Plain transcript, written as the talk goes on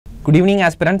Good evening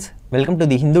aspirants, welcome to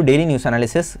the Hindu Daily News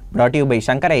Analysis brought to you by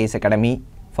Shankar IAS Academy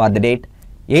for the date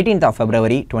 18th of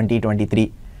February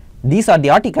 2023. These are the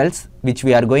articles which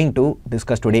we are going to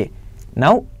discuss today.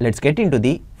 Now let's get into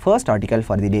the first article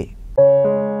for the day.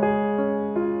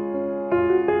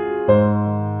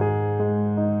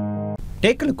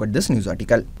 Take a look at this news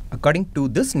article. According to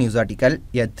this news article,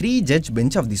 a 3-judge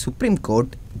bench of the Supreme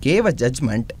Court gave a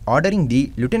judgment ordering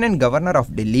the Lieutenant Governor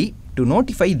of Delhi to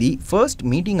notify the first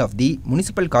meeting of the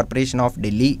Municipal Corporation of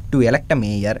Delhi to elect a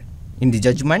mayor. In the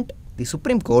judgment, the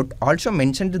Supreme Court also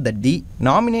mentioned that the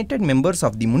nominated members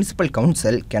of the Municipal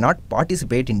Council cannot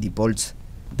participate in the polls.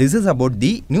 This is about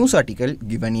the news article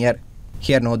given here.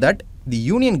 Here know that the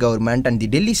Union government and the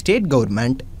Delhi state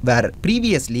government were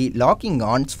previously locking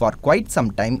arms for quite some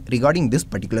time regarding this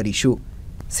particular issue.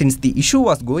 Since the issue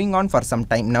was going on for some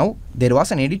time now, there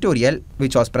was an editorial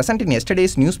which was present in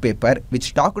yesterday's newspaper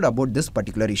which talked about this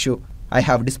particular issue. I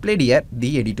have displayed here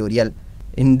the editorial.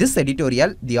 In this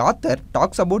editorial, the author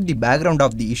talks about the background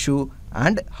of the issue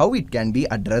and how it can be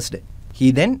addressed. He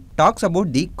then talks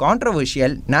about the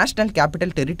controversial National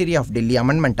Capital Territory of Delhi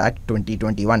Amendment Act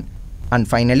 2021. And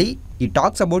finally, he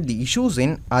talks about the issues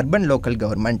in urban local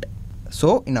government.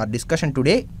 So, in our discussion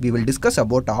today, we will discuss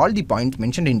about all the points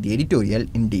mentioned in the editorial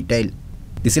in detail.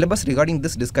 The syllabus regarding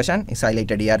this discussion is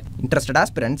highlighted here. Interested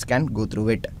aspirants can go through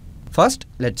it. First,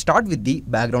 let's start with the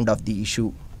background of the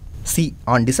issue. See,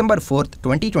 on December 4th,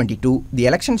 2022, the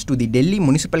elections to the Delhi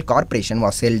Municipal Corporation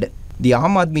was held. The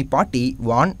Aam Aadmi Party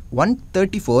won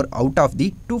 134 out of the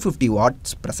 250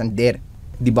 wards present there.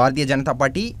 The Bharatiya Janata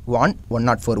Party won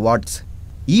 104 wards.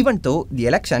 Even though the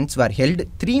elections were held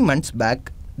 3 months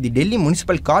back, the Delhi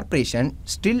Municipal Corporation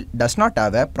still does not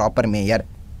have a proper mayor.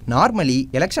 Normally,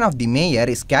 election of the mayor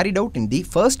is carried out in the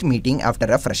first meeting after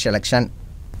a fresh election.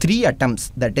 3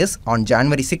 attempts, that is on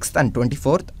January 6th and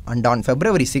 24th and on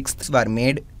February 6th were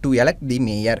made to elect the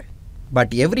mayor.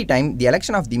 But every time the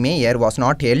election of the mayor was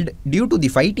not held due to the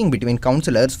fighting between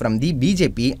councillors from the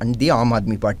BJP and the Aam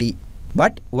Aadmi Party.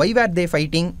 But why were they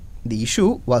fighting? The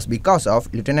issue was because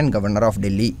of Lieutenant Governor of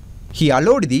Delhi. He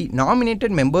allowed the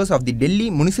nominated members of the Delhi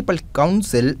Municipal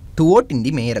Council to vote in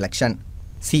the mayor election.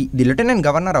 See, the Lieutenant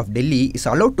Governor of Delhi is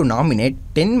allowed to nominate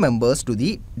 10 members to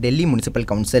the Delhi Municipal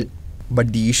Council.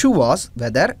 But the issue was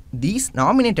whether these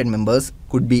nominated members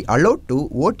could be allowed to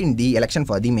vote in the election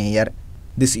for the mayor.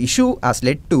 This issue has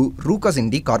led to ruckus in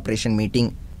the corporation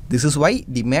meeting. This is why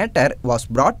the matter was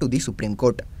brought to the Supreme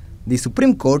Court. The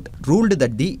Supreme Court ruled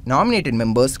that the nominated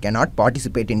members cannot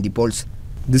participate in the polls.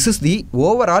 This is the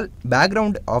overall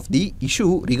background of the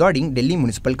issue regarding Delhi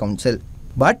Municipal Council.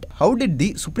 But how did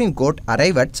the Supreme Court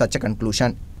arrive at such a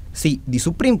conclusion? See, the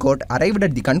Supreme Court arrived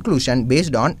at the conclusion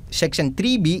based on Section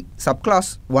 3B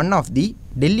subclause 1 of the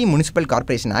Delhi Municipal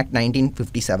Corporation Act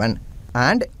 1957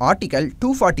 and Article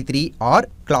 243 or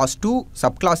Clause 2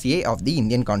 subclause A of the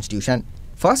Indian Constitution.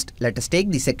 First, let us take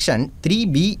the Section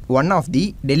 3B1 of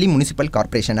the Delhi Municipal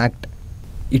Corporation Act.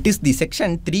 It is the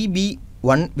Section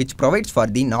 3B1 which provides for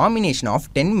the nomination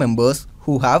of 10 members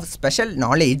who have special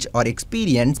knowledge or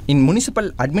experience in municipal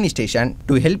administration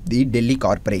to help the Delhi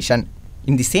Corporation.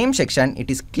 In the same section, it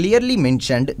is clearly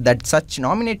mentioned that such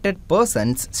nominated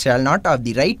persons shall not have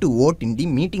the right to vote in the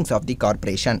meetings of the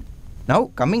corporation.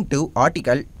 Now, coming to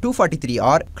Article 243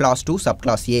 or Clause 2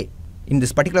 subclause A. In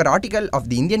this particular article of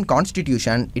the Indian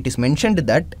Constitution, it is mentioned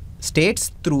that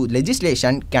states through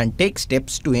legislation can take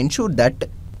steps to ensure that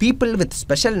people with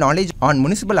special knowledge on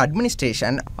municipal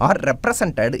administration are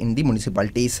represented in the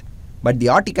municipalities. But the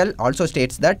article also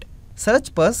states that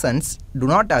such persons do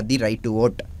not have the right to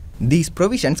vote. These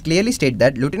provisions clearly state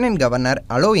that Lieutenant Governor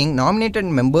allowing nominated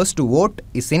members to vote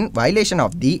is in violation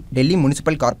of the Delhi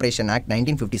Municipal Corporation Act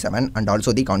 1957 and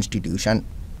also the Constitution.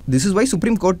 This is why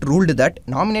Supreme Court ruled that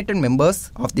nominated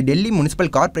members of the Delhi Municipal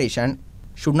Corporation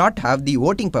should not have the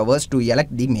voting powers to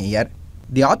elect the mayor.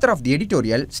 The author of the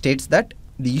editorial states that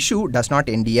the issue does not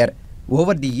end here.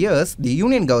 Over the years, the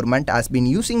Union government has been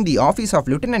using the office of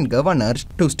Lieutenant Governor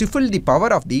to stifle the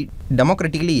power of the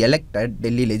democratically elected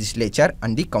Delhi Legislature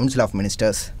and the Council of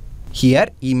Ministers. Here,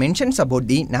 he mentions about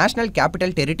the National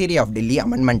Capital Territory of Delhi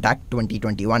Amendment Act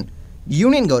 2021. The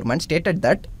Union government stated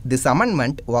that this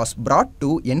amendment was brought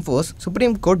to enforce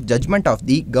Supreme Court judgment of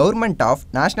the Government of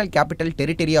National Capital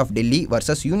Territory of Delhi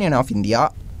versus Union of India.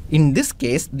 In this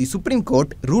case, the Supreme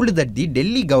Court ruled that the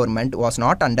Delhi government was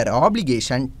not under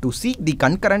obligation to seek the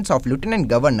concurrence of Lieutenant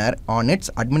Governor on its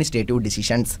administrative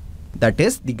decisions. That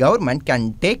is, the government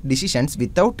can take decisions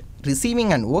without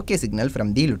receiving an OK signal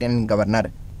from the Lieutenant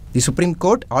Governor. The Supreme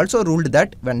Court also ruled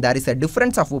that when there is a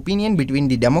difference of opinion between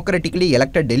the democratically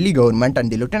elected Delhi government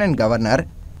and the Lieutenant Governor,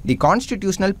 the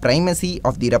constitutional primacy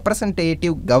of the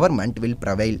representative government will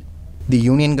prevail. The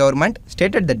Union government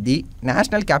stated that the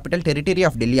National Capital Territory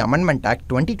of Delhi Amendment Act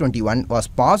 2021 was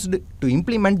passed to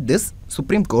implement this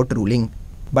Supreme Court ruling.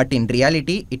 But in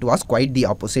reality, it was quite the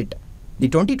opposite. The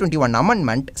 2021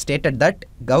 amendment stated that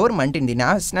government in the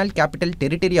National Capital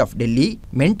Territory of Delhi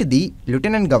meant the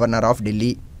Lieutenant Governor of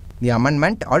Delhi. The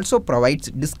amendment also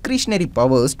provides discretionary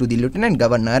powers to the Lieutenant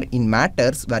Governor in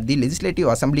matters where the Legislative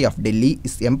Assembly of Delhi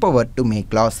is empowered to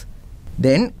make laws.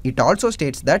 Then it also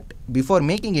states that before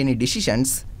making any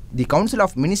decisions, the Council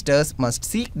of Ministers must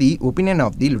seek the opinion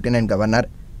of the Lieutenant Governor.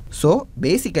 So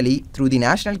basically, through the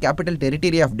National Capital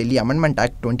Territory of Delhi Amendment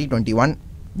Act 2021,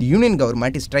 the Union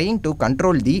government is trying to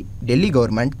control the Delhi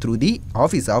government through the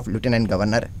office of Lieutenant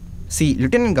Governor. See,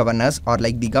 Lieutenant Governors are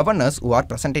like the governors who are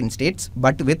present in states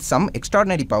but with some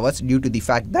extraordinary powers due to the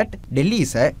fact that Delhi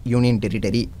is a union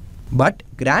territory. But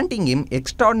granting him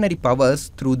extraordinary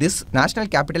powers through this National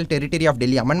Capital Territory of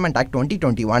Delhi Amendment Act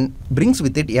 2021 brings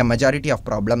with it a majority of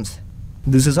problems.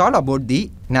 This is all about the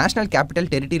National Capital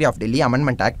Territory of Delhi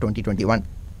Amendment Act 2021.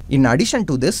 In addition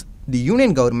to this, the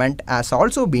Union government has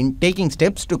also been taking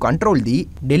steps to control the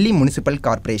Delhi Municipal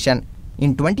Corporation.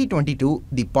 In 2022,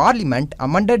 the Parliament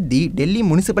amended the Delhi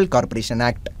Municipal Corporation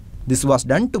Act. This was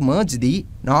done to merge the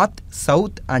North,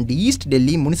 South and East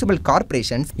Delhi Municipal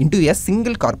Corporations into a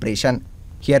single corporation.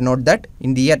 Here note that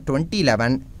in the year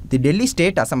 2011, the Delhi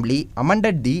State Assembly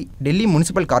amended the Delhi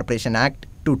Municipal Corporation Act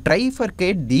to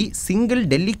trifurcate the single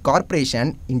Delhi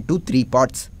Corporation into 3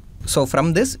 parts. So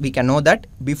from this we can know that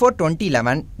before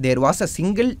 2011 there was a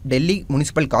single Delhi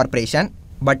Municipal Corporation,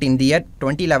 but in the year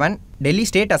 2011 Delhi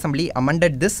State Assembly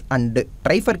amended this and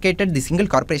trifurcated the single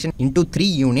corporation into 3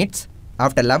 units.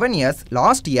 After 11 years,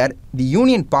 last year the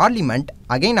Union Parliament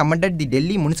again amended the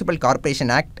Delhi Municipal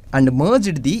Corporation Act and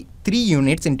merged the 3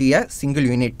 units into a single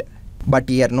unit. But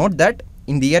here note that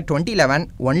in the year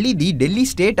 2011 only the Delhi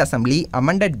State Assembly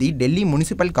amended the Delhi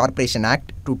Municipal Corporation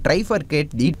Act to trifurcate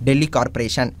the Delhi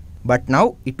Corporation. But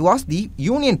now it was the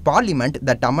Union Parliament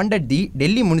that amended the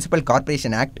Delhi Municipal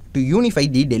Corporation Act to unify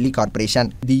the Delhi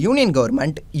Corporation. The Union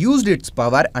government used its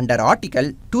power under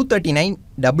Article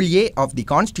 239AA of the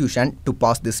Constitution to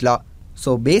pass this law.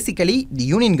 So basically, the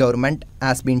Union government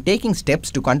has been taking steps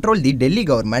to control the Delhi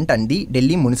government and the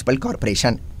Delhi Municipal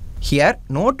Corporation. Here,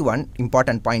 note one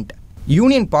important point.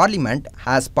 Union Parliament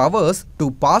has powers to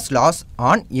pass laws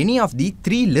on any of the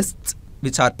 3 lists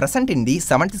which are present in the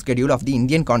 7th schedule of the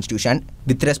Indian Constitution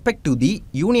with respect to the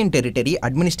Union Territory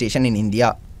administration in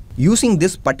India. Using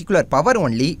this particular power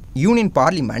only, Union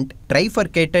Parliament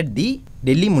trifurcated the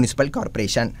Delhi Municipal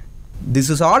Corporation.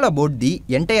 This is all about the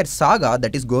entire saga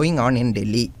that is going on in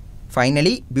Delhi.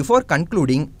 Finally, before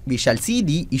concluding, we shall see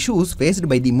the issues faced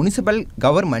by the municipal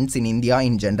governments in India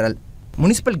in general.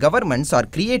 Municipal governments are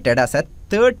created as a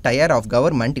 3rd tier of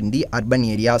government in the urban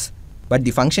areas. But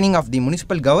the functioning of the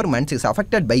municipal governments is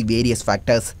affected by various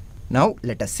factors. Now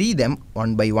let us see them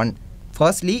one by one.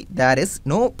 Firstly, there is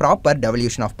no proper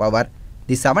devolution of power.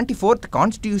 The 74th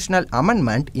Constitutional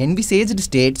Amendment envisaged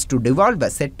states to devolve a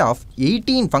set of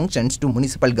 18 functions to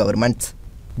municipal governments.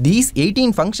 These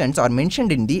 18 functions are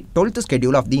mentioned in the 12th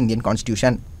schedule of the Indian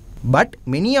Constitution. But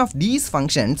many of these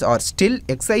functions are still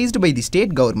exercised by the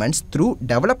state governments through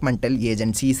developmental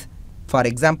agencies. For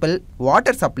example,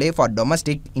 water supply for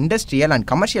domestic, industrial and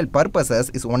commercial purposes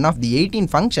is one of the 18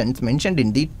 functions mentioned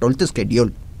in the 12th schedule.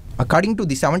 According to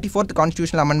the 74th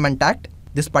Constitutional Amendment Act,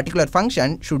 this particular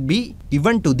function should be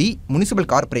given to the municipal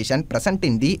corporation present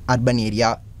in the urban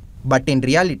area. But in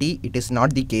reality, it is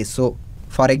not the case so.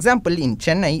 For example, in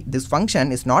Chennai, this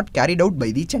function is not carried out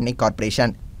by the Chennai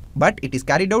Corporation, but it is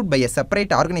carried out by a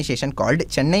separate organization called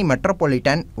Chennai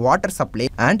Metropolitan Water Supply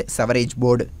and Sewerage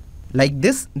Board. Like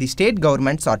this, the state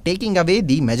governments are taking away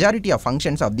the majority of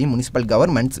functions of the municipal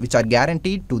governments which are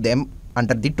guaranteed to them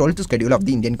under the 12th schedule of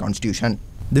the Indian Constitution.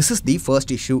 This is the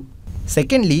first issue.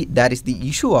 Secondly, there is the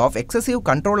issue of excessive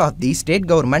control of the state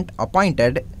government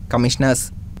appointed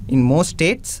commissioners. In most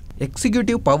states,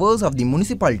 executive powers of the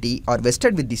municipality are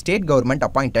vested with the state government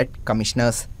appointed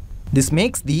commissioners. This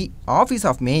makes the office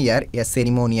of mayor a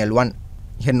ceremonial one.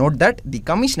 Here note that the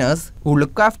commissioners who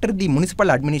look after the municipal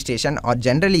administration are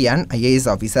generally an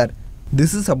IAS officer.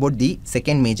 This is about the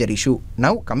second major issue.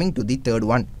 Now coming to the third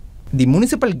one. The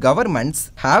municipal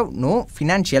governments have no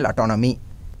financial autonomy.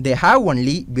 They have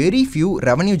only very few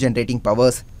revenue generating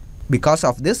powers. Because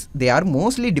of this, they are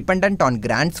mostly dependent on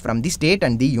grants from the state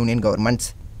and the union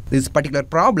governments. This particular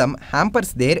problem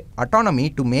hampers their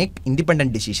autonomy to make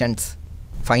independent decisions.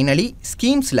 Finally,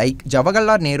 schemes like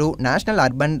Jawaharlal Nehru National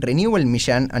Urban Renewal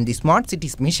Mission and the Smart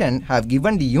Cities Mission have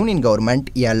given the Union government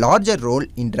a larger role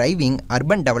in driving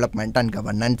urban development and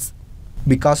governance.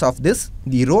 Because of this,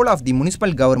 the role of the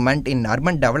municipal government in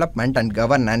urban development and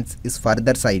governance is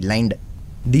further sidelined.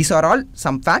 These are all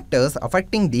some factors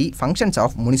affecting the functions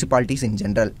of municipalities in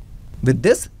general. With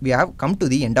this, we have come to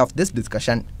the end of this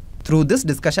discussion. Through this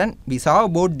discussion, we saw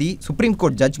about the Supreme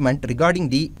Court judgment regarding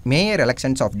the mayor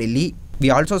elections of Delhi.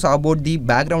 We also saw about the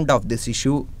background of this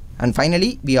issue. And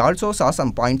finally, we also saw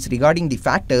some points regarding the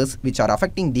factors which are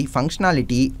affecting the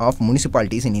functionality of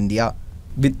municipalities in India.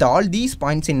 With all these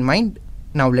points in mind,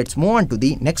 now let's move on to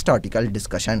the next article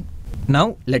discussion.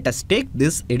 Now let us take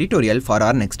this editorial for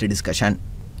our next discussion.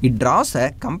 It draws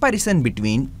a comparison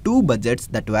between two budgets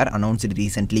that were announced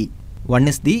recently. One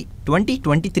is the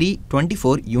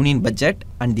 2023-24 Union Budget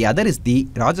and the other is the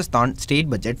Rajasthan State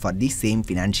Budget for the same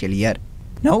financial year.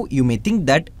 Now you may think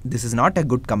that this is not a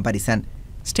good comparison.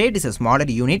 State is a smaller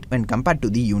unit when compared to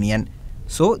the Union,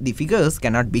 so the figures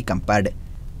cannot be compared.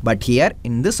 But here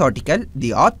in this article,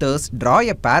 the authors draw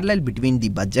a parallel between the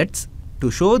budgets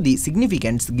to show the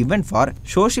significance given for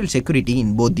social security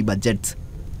in both the budgets.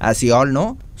 As you all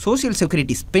know, social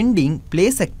security spending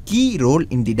plays a key role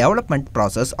in the development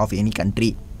process of any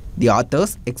country. The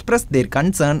authors express their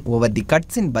concern over the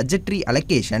cuts in budgetary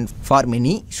allocation for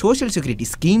many social security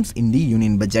schemes in the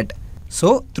Union Budget.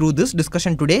 So, through this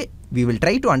discussion today, we will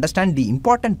try to understand the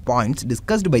important points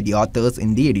discussed by the authors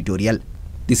in the editorial.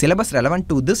 The syllabus relevant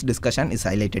to this discussion is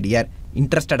highlighted here.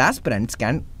 Interested aspirants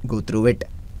can go through it.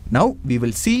 Now, we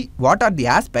will see what are the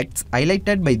aspects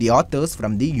highlighted by the authors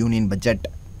from the Union Budget.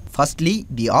 Firstly,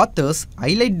 the authors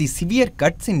highlight the severe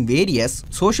cuts in various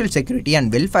social security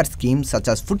and welfare schemes such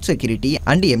as food security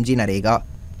and MG-Narega.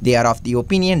 They are of the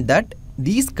opinion that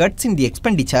these cuts in the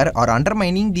expenditure are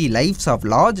undermining the lives of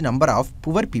large number of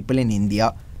poor people in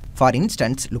India. For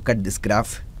instance, look at this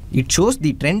graph. It shows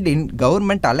the trend in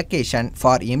government allocation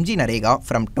for MG-Narega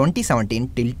from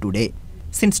 2017 till today.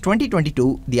 Since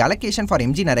 2022, the allocation for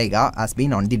MG-Narega has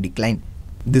been on the decline.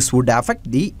 This would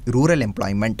affect the rural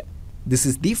employment. This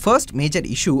is the first major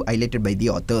issue highlighted by the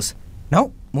authors.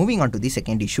 Now, moving on to the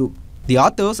second issue. The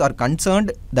authors are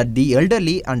concerned that the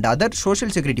elderly and other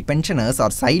social security pensioners are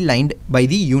sidelined by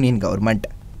the Union government.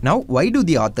 Now, why do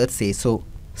the authors say so?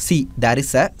 See, there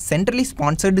is a centrally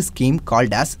sponsored scheme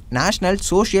called as National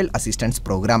Social Assistance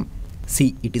Program.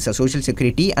 See, it is a social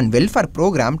security and welfare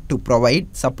program to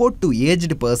provide support to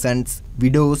aged persons,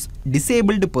 widows,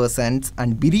 disabled persons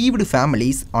and bereaved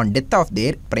families on death of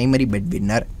their primary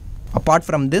breadwinner. Apart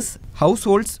from this,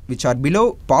 households which are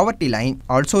below poverty line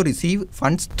also receive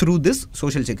funds through this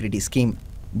social security scheme.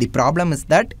 The problem is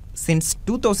that since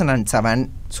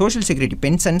 2007, social security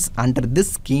pensions under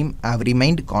this scheme have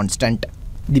remained constant.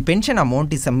 The pension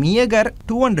amount is a meager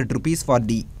 200 rupees for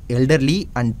the elderly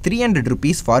and 300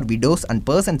 rupees for widows and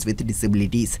persons with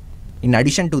disabilities. In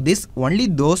addition to this, only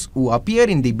those who appear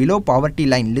in the below poverty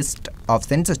line list of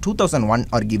Census 2001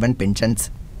 are given pensions.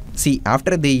 See,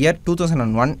 after the year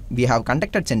 2001, we have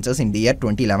conducted census in the year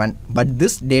 2011, but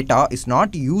this data is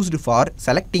not used for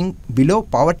selecting below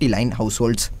poverty line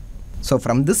households. So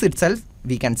from this itself,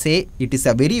 we can say it is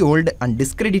a very old and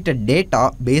discredited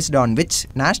data based on which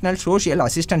National Social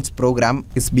Assistance Program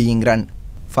is being run.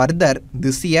 Further,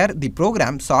 this year the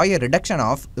program saw a reduction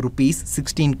of rupees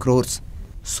 16 crores.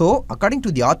 So, according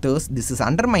to the authors, this is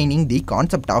undermining the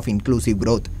concept of inclusive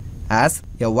growth, as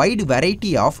a wide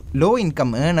variety of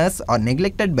low-income earners are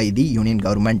neglected by the Union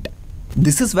government.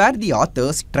 This is where the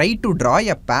authors try to draw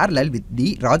a parallel with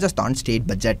the Rajasthan state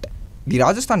budget. The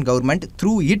Rajasthan government,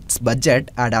 through its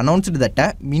budget, had announced that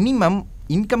a minimum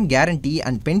income guarantee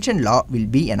and pension law will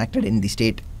be enacted in the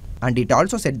state. And it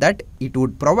also said that it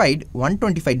would provide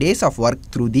 125 days of work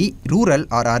through the rural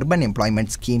or urban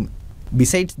employment scheme.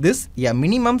 Besides this, a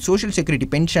minimum social security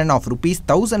pension of rupees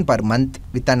 1000 per month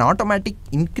with an automatic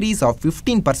increase of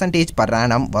 15% per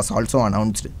annum was also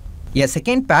announced. A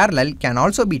second parallel can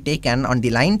also be taken on the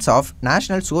lines of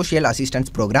National Social Assistance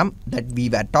Program that we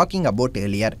were talking about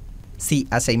earlier. See,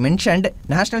 as I mentioned,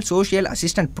 National Social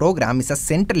Assistance Program is a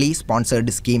centrally sponsored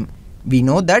scheme. We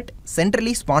know that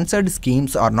centrally sponsored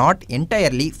schemes are not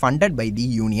entirely funded by the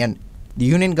Union. The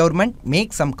Union government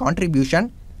makes some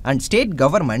contribution and state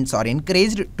governments are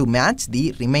encouraged to match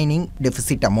the remaining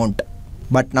deficit amount.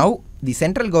 But now, the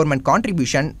central government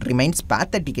contribution remains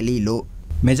pathetically low.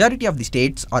 Majority of the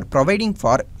states are providing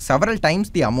for several times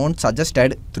the amount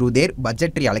suggested through their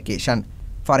budgetary allocation.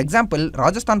 For example,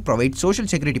 Rajasthan provides social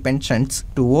security pensions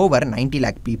to over 90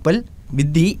 lakh people,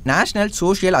 with the National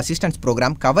Social Assistance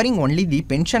Program covering only the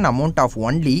pension amount of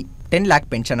only 10 lakh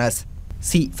pensioners.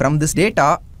 See, from this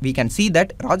data, we can see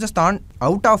that Rajasthan,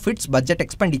 out of its budget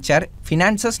expenditure,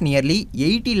 finances nearly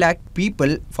 80 lakh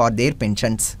people for their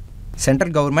pensions.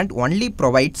 Central government only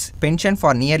provides pension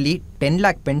for nearly 10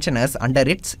 lakh pensioners under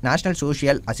its National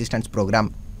Social Assistance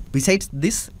Program. Besides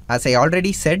this, as I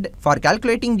already said, for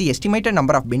calculating the estimated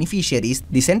number of beneficiaries,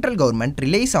 the central government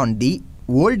relies on the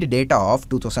old data of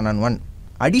 2001.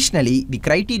 Additionally, the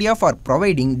criteria for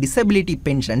providing disability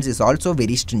pensions is also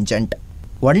very stringent.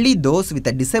 Only those with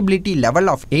a disability level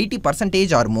of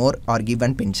 80% or more are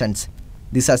given pensions.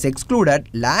 This has excluded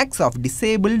lakhs of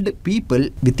disabled people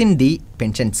within the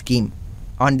pension scheme.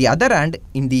 On the other hand,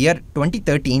 in the year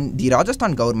 2013, the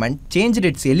Rajasthan government changed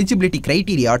its eligibility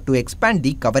criteria to expand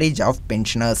the coverage of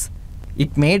pensioners.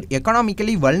 It made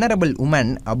economically vulnerable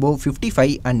women above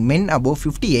 55 and men above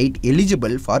 58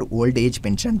 eligible for old age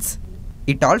pensions.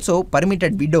 It also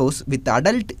permitted widows with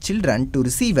adult children to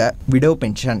receive a widow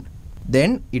pension.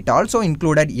 Then, it also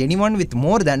included anyone with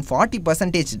more than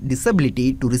 40%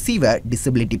 disability to receive a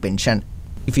disability pension.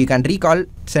 If you can recall,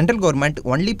 central government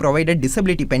only provided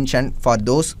disability pension for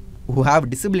those who have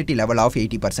disability level of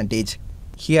 80%.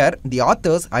 Here, the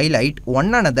authors highlight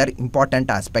one another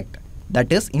important aspect,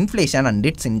 that is inflation and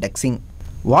its indexing.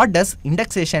 What does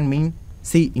indexation mean?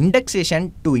 See,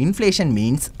 indexation to inflation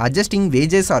means adjusting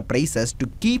wages or prices to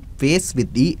keep pace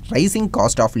with the rising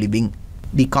cost of living.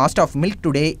 The cost of milk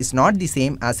today is not the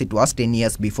same as it was 10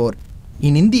 years before.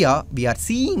 In India, we are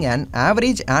seeing an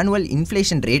average annual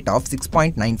inflation rate of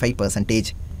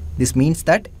 6.95%. This means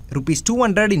that Rs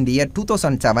 200 in the year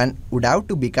 2007 would have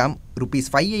to become Rs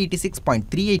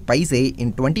 586.38 paise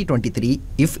in 2023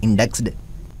 if indexed.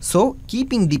 So,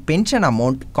 keeping the pension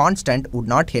amount constant would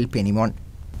not help anyone.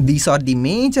 These are the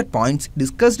major points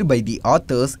discussed by the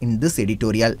authors in this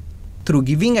editorial. Through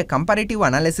giving a comparative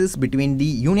analysis between the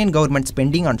union government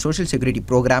spending on social security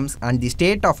programs and the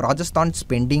state of Rajasthan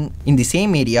spending in the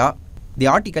same area, the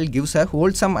article gives a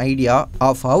wholesome idea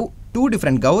of how two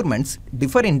different governments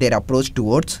differ in their approach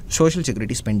towards social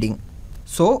security spending.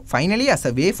 So, finally, as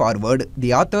a way forward,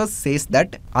 the author says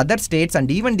that other states and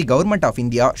even the government of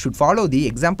India should follow the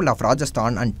example of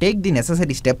Rajasthan and take the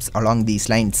necessary steps along these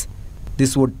lines.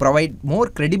 This would provide more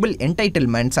credible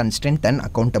entitlements and strengthen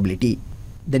accountability.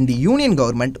 Then the union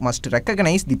government must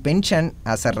recognize the pension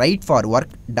as a right for work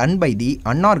done by the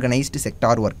unorganized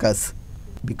sector workers,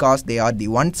 because they are the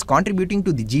ones contributing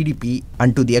to the GDP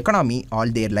and to the economy all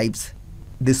their lives.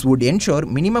 This would ensure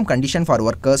minimum condition for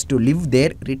workers to live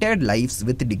their retired lives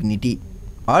with dignity.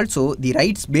 Also, the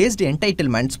rights-based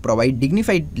entitlements provide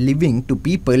dignified living to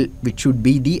people, which should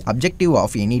be the objective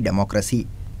of any democracy.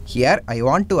 Here, I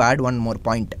want to add one more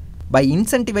point. By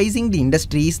incentivizing the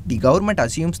industries, the government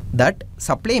assumes that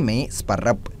supply may spur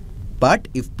up. But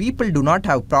if people do not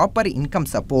have proper income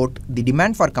support, the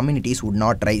demand for communities would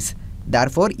not rise.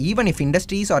 Therefore, even if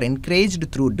industries are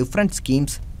encouraged through different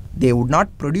schemes, they would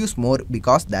not produce more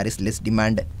because there is less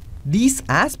demand. These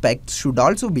aspects should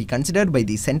also be considered by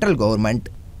the central government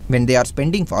when they are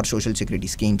spending for social security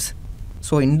schemes.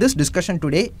 So in this discussion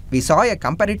today, we saw a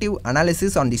comparative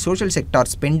analysis on the social sector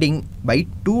spending by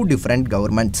two different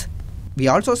governments. We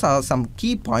also saw some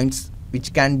key points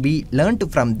which can be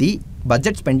learnt from the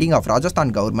budget spending of Rajasthan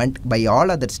government by all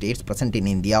other states present in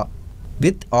India.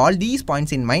 With all these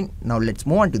points in mind, now let's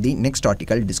move on to the next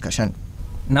article discussion.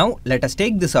 Now let us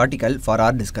take this article for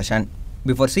our discussion.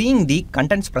 Before seeing the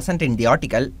contents present in the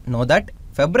article, know that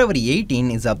February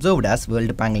 18 is observed as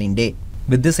World Pangolin Day.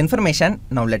 With this information,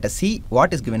 now let us see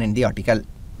what is given in the article.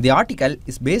 The article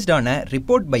is based on a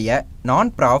report by a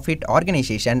non-profit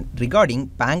organization regarding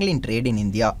pangolin trade in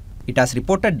India. It has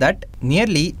reported that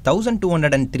nearly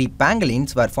 1,203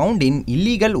 pangolins were found in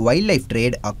illegal wildlife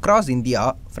trade across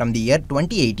India from the year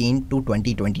 2018 to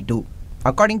 2022.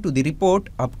 According to the report,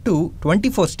 up to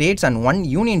 24 states and 1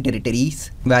 union territories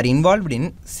were involved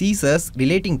in seizures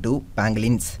relating to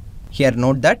pangolins. Here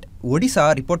note that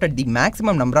Odisha reported the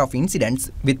maximum number of incidents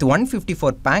with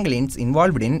 154 pangolins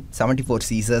involved in 74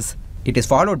 seizures. It is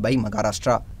followed by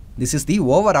Maharashtra. This is the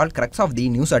overall crux of the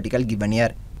news article given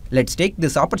here. Let's take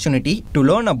this opportunity to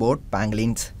learn about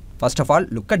pangolins. First of all,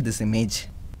 look at this image.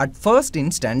 At first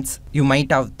instance, you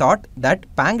might have thought that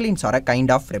pangolins are a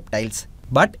kind of reptiles,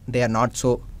 but they are not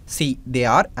so. See, they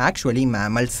are actually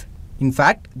mammals. In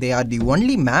fact, they are the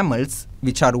only mammals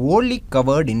which are wholly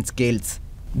covered in scales.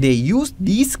 They use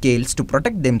these scales to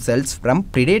protect themselves from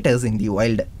predators in the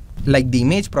wild. Like the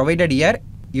image provided here,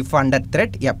 if under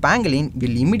threat, a pangolin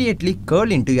will immediately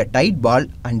curl into a tight ball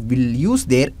and will use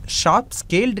their sharp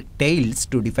scaled tails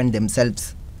to defend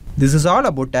themselves. This is all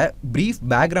about a brief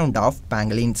background of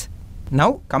pangolins.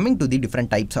 Now coming to the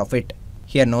different types of it.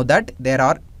 Here know that there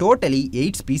are totally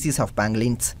 8 species of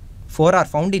pangolins. 4 are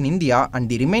found in India and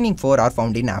the remaining 4 are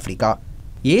found in Africa.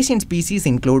 Asian species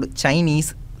include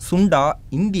Chinese, Sunda,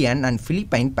 Indian and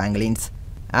Philippine pangolins.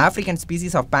 African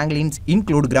species of pangolins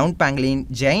include ground pangolin,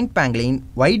 giant pangolin,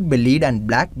 white-bellied and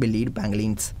black-bellied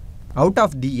pangolins. Out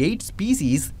of the 8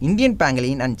 species, Indian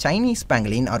pangolin and Chinese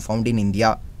pangolin are found in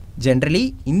India.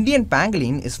 Generally, Indian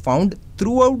pangolin is found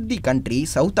throughout the country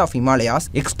south of Himalayas,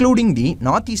 excluding the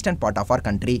northeastern part of our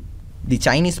country. The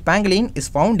Chinese pangolin is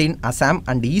found in Assam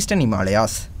and the eastern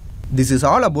Himalayas. This is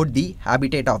all about the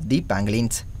habitat of the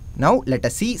pangolins. Now let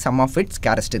us see some of its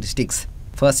characteristics.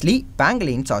 Firstly,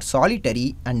 pangolins are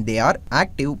solitary and they are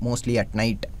active mostly at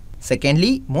night.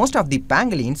 Secondly, most of the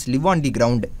pangolins live on the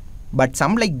ground, but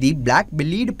some like the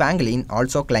black-bellied pangolin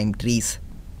also climb trees.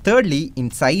 Thirdly, in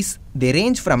size, they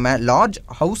range from a large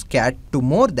house cat to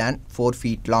more than 4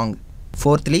 feet long.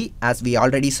 Fourthly, as we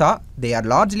already saw, they are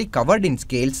largely covered in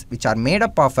scales which are made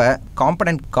up of a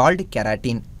component called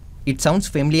keratin. It sounds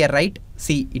familiar, right?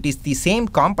 See, it is the same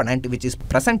component which is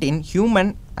present in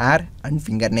human hair and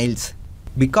fingernails.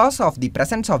 Because of the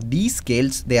presence of these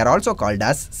scales, they are also called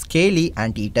as scaly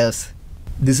anteaters.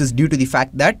 This is due to the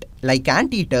fact that, like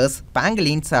anteaters,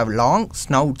 pangolins have long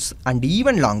snouts and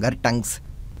even longer tongues.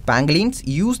 Pangolins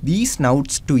use these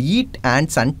snouts to eat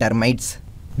ants and termites.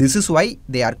 This is why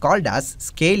they are called as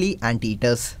scaly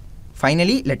anteaters.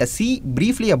 Finally, let us see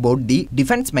briefly about the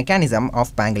defense mechanism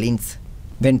of pangolins.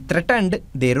 When threatened,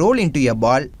 they roll into a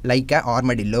ball like an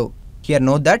armadillo. Here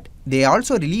note that they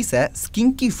also release a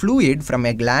skinky fluid from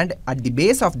a gland at the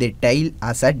base of their tail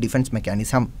as a defense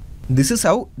mechanism. This is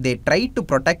how they try to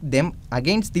protect them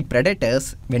against the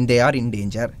predators when they are in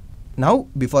danger. Now,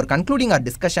 before concluding our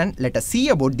discussion, let us see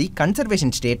about the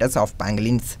conservation status of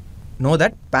pangolins. Know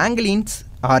that pangolins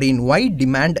are in wide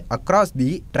demand across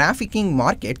the trafficking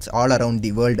markets all around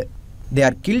the world. They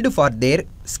are killed for their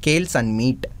scales and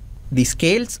meat. The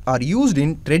scales are used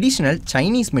in traditional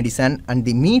Chinese medicine and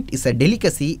the meat is a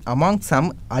delicacy among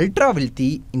some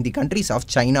ultra-wealthy in the countries of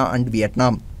China and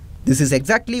Vietnam. This is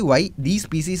exactly why these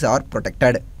species are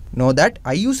protected. Know that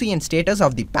IUCN status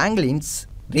of the pangolins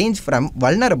range from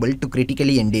vulnerable to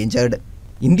critically endangered.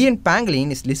 Indian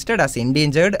pangolin is listed as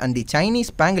endangered and the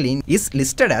Chinese pangolin is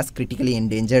listed as critically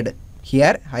endangered.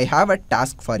 Here I have a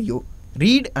task for you.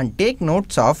 Read and take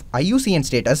notes of IUCN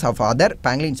status of other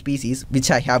pangolin species which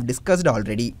I have discussed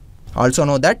already. Also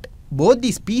know that both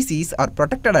the species are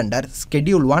protected under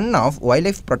Schedule 1 of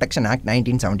Wildlife Protection Act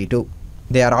 1972.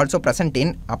 They are also present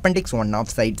in Appendix 1 of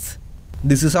CITES.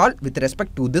 This is all with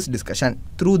respect to this discussion.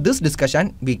 Through this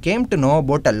discussion, we came to know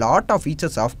about a lot of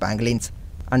features of pangolins.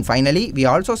 And finally, we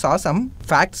also saw some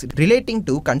facts relating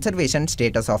to conservation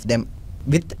status of them.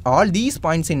 With all these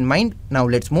points in mind, now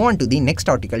let's move on to the next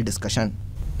article discussion.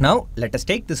 Now, let us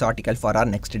take this article for our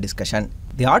next discussion.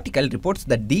 The article reports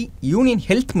that the Union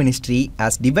Health Ministry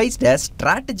has devised a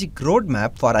strategic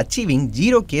roadmap for achieving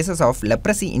 0 cases of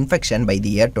leprosy infection by the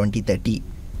year 2030.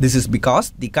 This is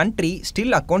because the country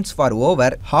still accounts for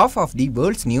over half of the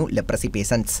world's new leprosy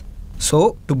patients.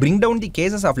 So, to bring down the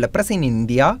cases of leprosy in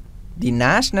India, the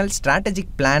National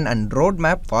Strategic Plan and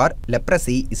Roadmap for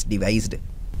Leprosy is devised.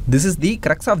 This is the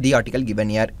crux of the article given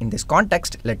here. In this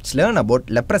context, let's learn about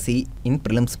leprosy in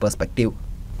prelims perspective.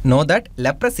 Know that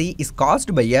leprosy is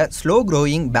caused by a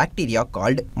slow-growing bacteria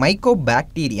called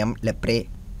Mycobacterium leprae.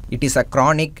 It is a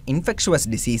chronic infectious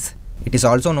disease. It is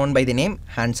also known by the name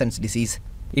Hansen's disease.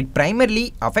 It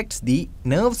primarily affects the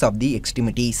nerves of the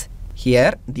extremities.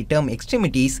 Here, the term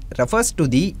extremities refers to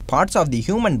the parts of the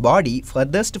human body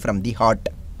furthest from the heart.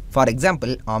 For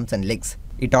example, arms and legs.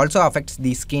 It also affects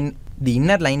the skin, the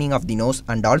inner lining of the nose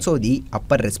and also the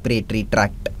upper respiratory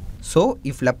tract. So,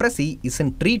 if leprosy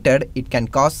isn't treated, it can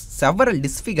cause several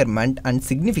disfigurement and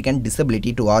significant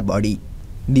disability to our body.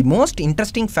 The most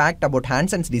interesting fact about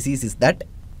Hansen's disease is that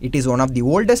it is one of the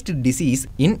oldest disease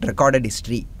in recorded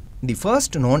history. The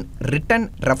first known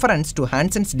written reference to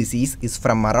Hansen's disease is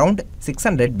from around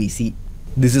 600 BC.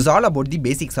 This is all about the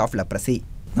basics of leprosy.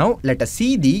 Now let us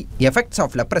see the effects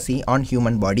of leprosy on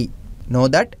human body. Know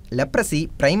that leprosy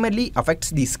primarily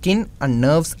affects the skin and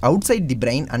nerves outside the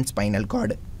brain and spinal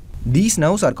cord. These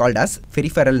nerves are called as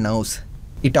peripheral nerves.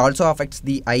 It also affects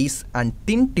the eyes and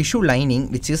thin tissue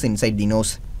lining which is inside the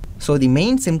nose. So the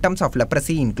main symptoms of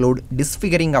leprosy include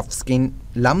disfiguring of skin,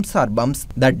 lumps or bumps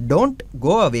that don't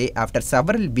go away after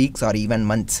several weeks or even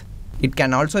months. It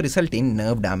can also result in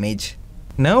nerve damage.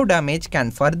 Nerve damage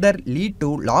can further lead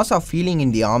to loss of feeling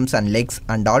in the arms and legs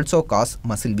and also cause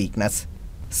muscle weakness.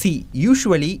 See,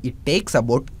 usually it takes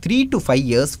about 3 to 5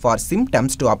 years for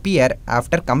symptoms to appear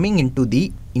after coming into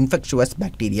the infectious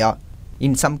bacteria.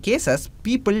 In some cases,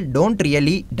 people don't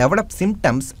really develop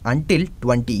symptoms until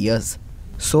 20 years.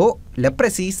 So,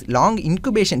 leprosy's long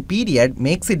incubation period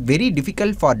makes it very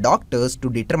difficult for doctors to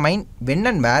determine when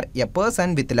and where a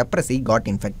person with leprosy got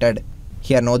infected.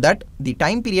 Here know that the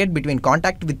time period between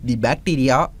contact with the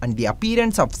bacteria and the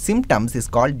appearance of symptoms is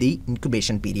called the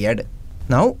incubation period.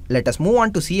 Now, let us move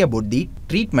on to see about the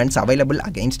treatments available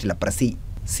against leprosy.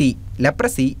 See,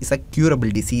 leprosy is a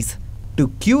curable disease. To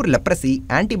cure leprosy,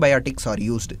 antibiotics are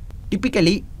used.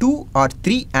 Typically, 2 or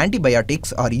 3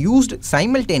 antibiotics are used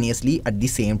simultaneously at the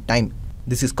same time.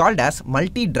 This is called as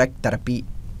multi-drug therapy.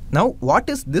 Now, what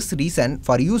is this reason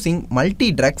for using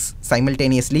multi-drugs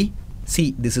simultaneously?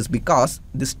 See, this is because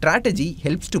this strategy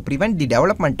helps to prevent the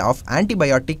development of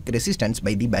antibiotic resistance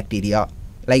by the bacteria.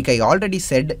 Like I already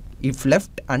said, if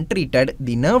left untreated,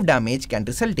 the nerve damage can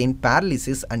result in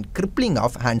paralysis and crippling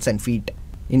of hands and feet.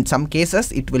 In some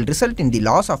cases, it will result in the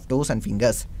loss of toes and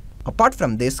fingers. Apart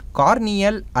from this,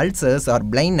 corneal ulcers or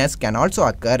blindness can also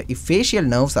occur if facial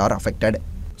nerves are affected.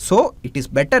 So, it is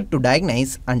better to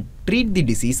diagnose and treat the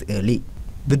disease early.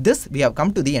 With this, we have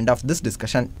come to the end of this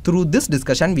discussion. Through this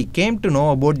discussion, we came to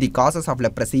know about the causes of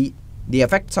leprosy, the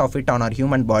effects of it on our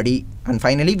human body, and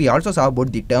finally, we also saw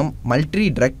about the term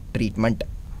multi-drug treatment.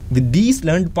 With these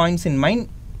learned points in mind,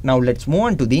 now let's move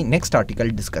on to the next article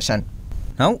discussion.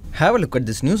 Now, have a look at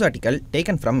this news article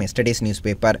taken from yesterday's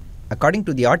newspaper. According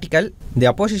to the article, the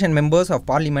opposition members of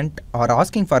parliament are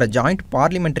asking for a joint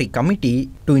parliamentary committee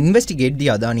to investigate the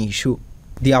Adani issue.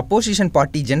 The opposition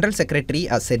party general secretary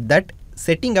has said that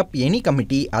setting up any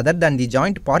committee other than the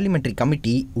joint parliamentary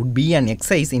committee would be an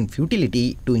exercise in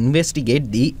futility to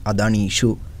investigate the Adani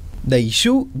issue. The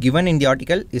issue given in the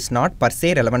article is not per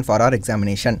se relevant for our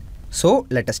examination. So,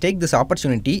 let us take this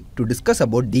opportunity to discuss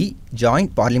about the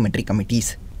joint parliamentary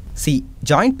committees. See,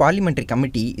 Joint Parliamentary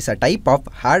Committee is a type of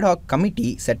ad hoc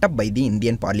committee set up by the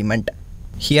Indian Parliament.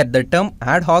 Here the term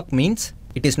ad hoc means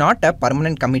it is not a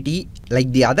permanent committee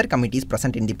like the other committees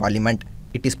present in the Parliament.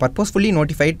 It is purposefully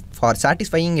notified for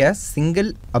satisfying a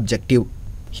single objective.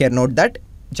 Here note that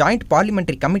Joint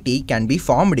Parliamentary Committee can be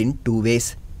formed in 2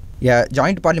 ways. A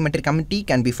Joint Parliamentary Committee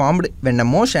can be formed when a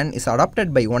motion is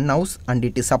adopted by one house and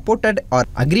it is supported or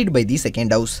agreed by the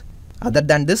second house. Other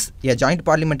than this, a Joint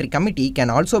Parliamentary Committee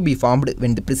can also be formed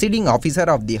when the presiding officer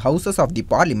of the Houses of the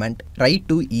Parliament write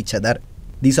to each other.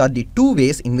 These are the 2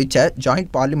 ways in which a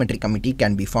Joint Parliamentary Committee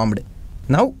can be formed.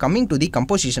 Now, coming to the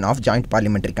composition of Joint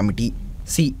Parliamentary Committee.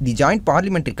 See, the Joint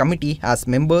Parliamentary Committee has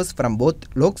members from both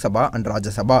Lok Sabha and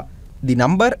Rajya Sabha. The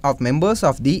number of members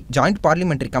of the Joint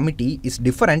Parliamentary Committee is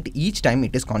different each time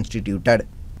it is constituted.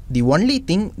 The only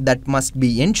thing that must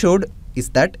be ensured is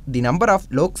that the number of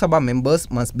Lok Sabha members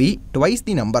must be twice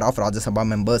the number of Rajya Sabha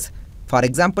members. For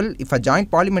example, if a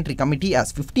Joint Parliamentary Committee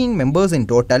has 15 members in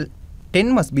total,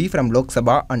 10 must be from Lok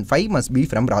Sabha and 5 must be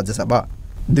from Rajya Sabha.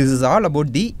 This is all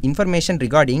about the information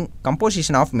regarding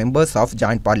composition of members of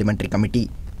Joint Parliamentary Committee.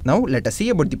 Now, let us see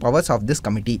about the powers of this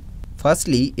committee.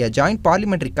 Firstly, a Joint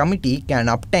Parliamentary Committee can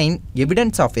obtain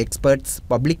evidence of experts,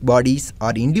 public bodies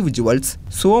or individuals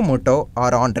suo motu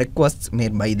or on requests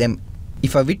made by them.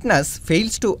 If a witness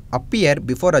fails to appear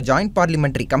before a Joint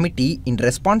Parliamentary Committee in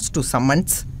response to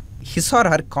summons, his or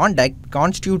her conduct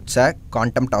constitutes a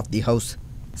contempt of the House.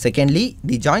 Secondly,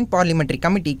 the Joint Parliamentary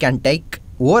Committee can take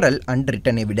oral and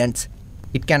written evidence.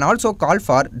 It can also call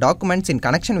for documents in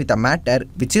connection with a matter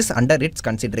which is under its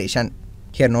consideration.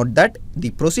 Here note that the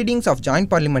proceedings of Joint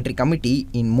Parliamentary Committee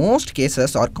in most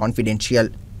cases are confidential.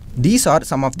 These are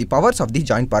some of the powers of the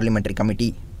Joint Parliamentary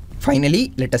Committee.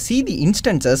 Finally, let us see the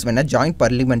instances when a Joint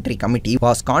Parliamentary Committee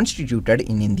was constituted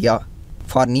in India.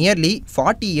 For nearly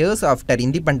 40 years after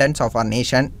independence of our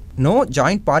nation, no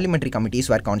Joint Parliamentary Committees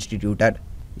were constituted.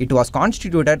 It was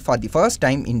constituted for the first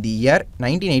time in the year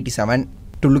 1987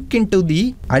 to look into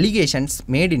the allegations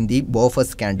made in the Bofors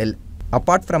scandal.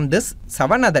 Apart from this,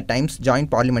 7 other times Joint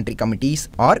Parliamentary Committees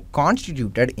are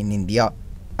constituted in India.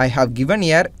 I have given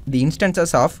here the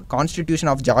instances of constitution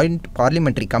of Joint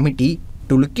Parliamentary Committee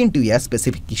to look into a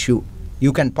specific issue.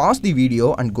 You can pause the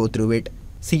video and go through it.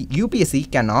 See,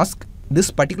 UPSC can ask this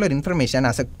particular information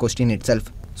as a question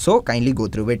itself. So kindly go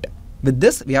through it. With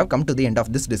this, we have come to the end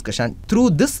of this discussion.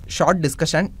 Through this short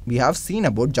discussion, we have seen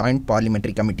about Joint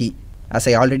Parliamentary Committee. As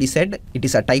I already said, it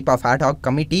is a type of ad hoc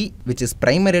committee which is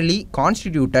primarily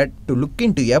constituted to look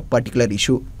into a particular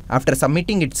issue. After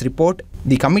submitting its report,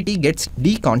 the committee gets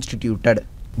deconstituted.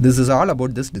 This is all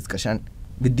about this discussion.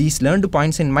 With these learned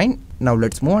points in mind, now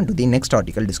let's move on to the next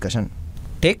article discussion.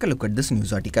 Take a look at this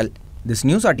news article. This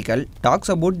news article talks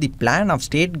about the plan of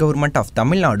state government of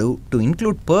Tamil Nadu to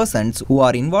include persons who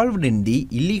are involved in the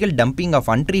illegal dumping of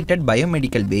untreated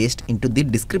biomedical waste into the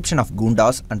description of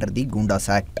Gundas under the Gundas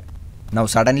Act. Now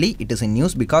suddenly it is in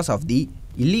news because of the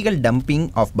illegal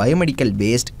dumping of biomedical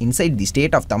waste inside the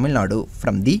state of Tamil Nadu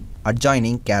from the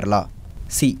adjoining Kerala.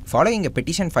 See, following a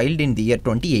petition filed in the year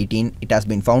 2018, it has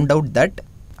been found out that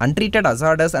untreated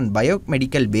hazardous and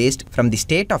biomedical waste from the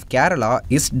state of Kerala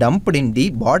is dumped in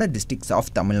the border districts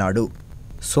of Tamil Nadu.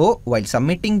 So, while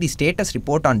submitting the status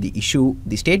report on the issue,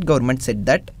 the state government said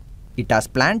that it has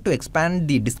planned to expand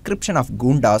the description of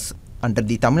Gundas under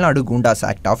the Tamil Nadu Gundas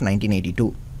Act of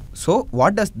 1982. So,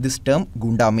 what does this term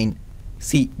Gunda mean?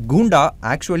 See, Gunda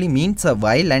actually means a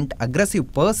violent,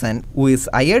 aggressive person who is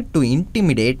hired to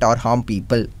intimidate or harm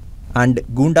people. And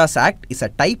Gundas Act is a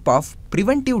type of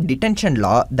preventive detention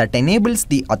law that enables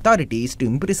the authorities to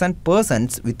imprison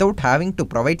persons without having to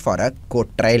provide for a court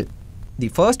trial. The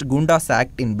first Gundas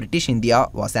Act in British India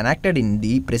was enacted in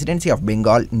the Presidency of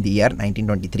Bengal in the year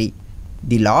 1923.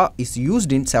 The law is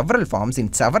used in several forms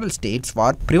in several states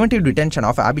for preventive detention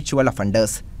of habitual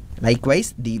offenders.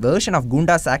 Likewise, the version of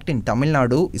Gundas Act in Tamil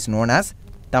Nadu is known as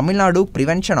Tamil Nadu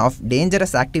Prevention of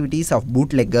Dangerous Activities of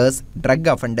Bootleggers, Drug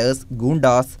Offenders,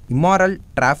 Gundas, Immoral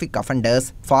Traffic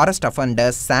Offenders, Forest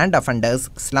Offenders, Sand Offenders,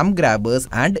 Slum Grabbers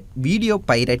and Video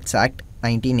Pirates Act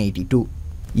 1982.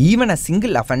 Even a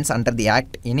single offence under the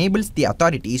Act enables the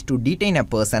authorities to detain a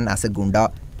person as a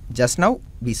Gunda. Just now,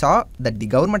 we saw that the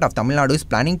government of Tamil Nadu is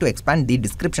planning to expand the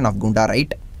description of Gunda,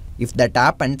 right? If that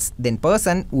happens, then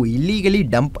person who illegally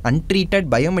dump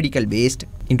untreated biomedical waste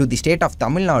into the state of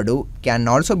Tamil Nadu can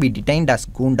also be detained as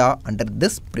Gunda under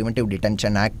this Preventive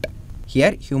Detention Act.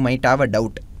 Here you might have a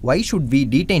doubt, why should we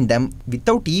detain them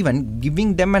without even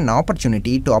giving them an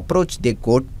opportunity to approach their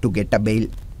court to get a bail?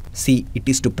 See, it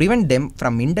is to prevent them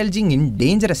from indulging in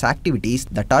dangerous activities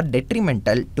that are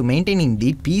detrimental to maintaining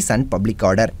the peace and public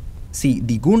order. See,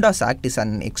 the Gundas Act is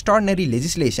an extraordinary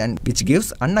legislation which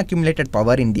gives unaccumulated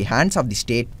power in the hands of the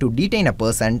state to detain a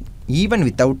person even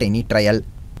without any trial.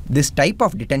 This type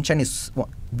of detention is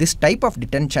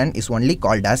only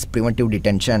called as preventive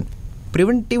detention.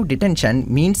 Preventive detention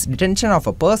means detention of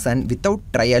a person without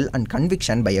trial and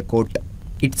conviction by a court.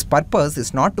 Its purpose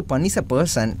is not to punish a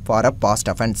person for a past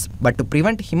offence, but to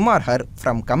prevent him or her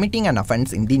from committing an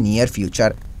offence in the near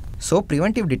future. So,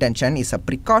 preventive detention is a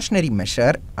precautionary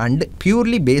measure and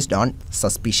purely based on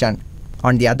suspicion.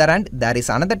 On the other hand, there is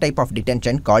another type of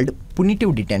detention called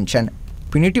punitive detention.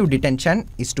 Punitive detention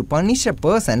is to punish a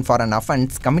person for an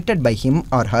offence committed by him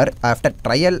or her after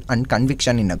trial and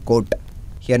conviction in a court.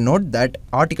 Here note that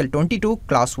Article 22,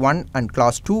 Clause 1 and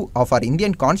Clause 2 of our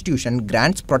Indian Constitution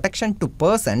grants protection to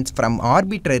persons from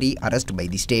arbitrary arrest by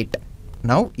the state.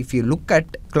 Now, if you look at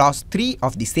Clause 3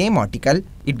 of the same article,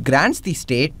 it grants the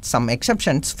state some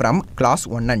exceptions from Clause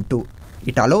 1 and 2.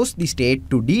 It allows the state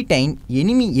to detain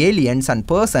enemy aliens and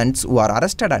persons who are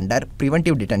arrested under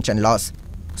preventive detention laws.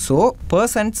 So,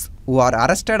 persons who are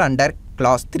arrested under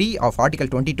Clause 3 of Article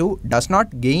 22 does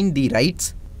not gain the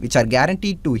rights which are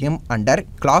guaranteed to him under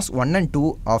Clause 1 and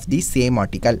 2 of the same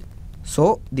article.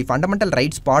 So, the fundamental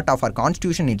rights part of our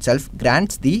constitution itself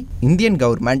grants the Indian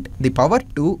government the power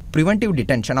to preventive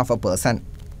detention of a person.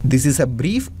 This is a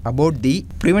brief about the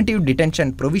preventive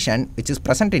detention provision which is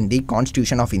present in the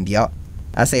Constitution of India.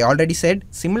 As I already said,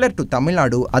 similar to Tamil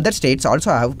Nadu, other states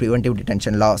also have preventive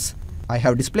detention laws. I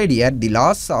have displayed here the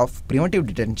laws of preventive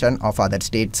detention of other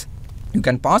states. You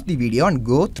can pause the video and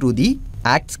go through the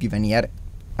acts given here.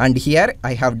 And here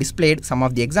I have displayed some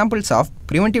of the examples of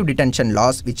preventive detention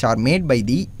laws which are made by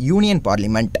the Union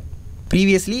Parliament.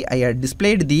 Previously, I had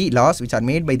displayed the laws which are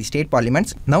made by the state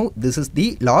parliaments. Now, this is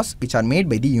the laws which are made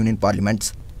by the Union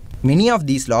Parliaments. Many of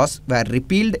these laws were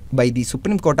repealed by the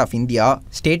Supreme Court of India,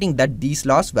 stating that these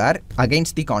laws were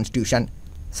against the Constitution.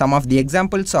 Some of the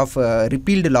examples of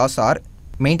repealed laws are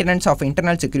Maintenance of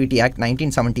Internal Security Act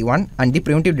 1971 and the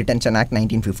Preventive Detention Act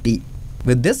 1950.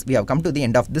 With this, we have come to the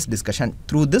end of this discussion.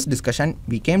 Through this discussion,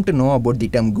 we came to know about the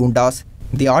term Gundas,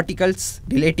 the articles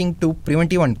relating to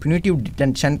preventive and punitive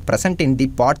detention present in the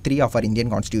Part 3 of our Indian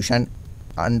Constitution.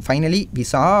 And finally, we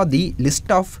saw the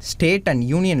list of state and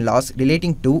union laws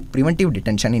relating to preventive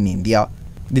detention in India.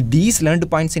 With these learned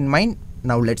points in mind,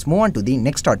 now let's move on to the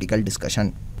next article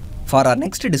discussion. For our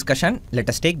next discussion, let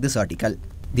us take this article.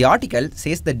 The article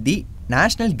says that the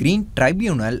National Green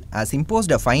Tribunal has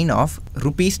imposed a fine of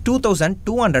Rs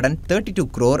 2,232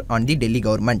 crore on the Delhi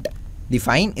government. The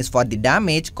fine is for the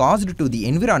damage caused to the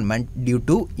environment due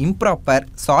to improper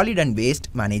solid and waste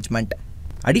management.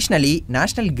 Additionally,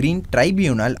 National Green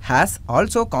Tribunal has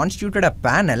also constituted a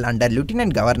panel under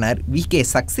Lieutenant Governor V.K.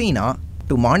 Saxena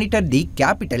to monitor the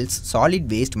capital's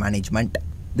solid waste management.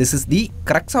 This is the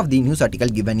crux of the news article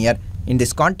given here. In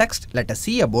this context, let us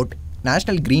see about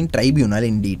National Green Tribunal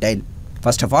in detail.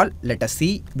 First of all, let us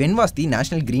see when was the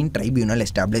National Green Tribunal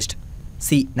established.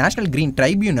 See, National Green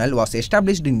Tribunal was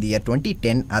established in the year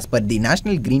 2010 as per the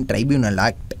National Green Tribunal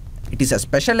Act. It is a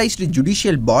specialized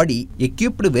judicial body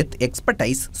equipped with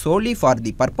expertise solely for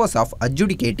the purpose of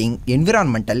adjudicating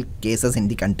environmental cases in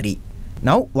the country.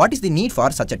 Now, what is the need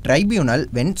for such a tribunal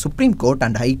when Supreme Court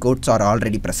and High Courts are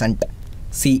already present?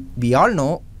 See, we all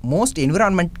know most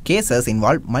environment cases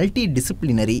involve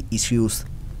multidisciplinary issues.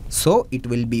 So, it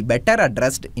will be better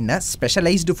addressed in a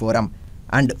specialized forum,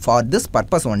 and for this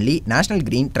purpose only National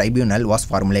Green Tribunal was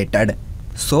formulated.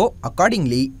 So,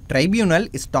 accordingly, tribunal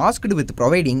is tasked with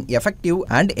providing effective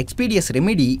and expeditious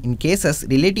remedy in cases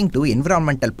relating to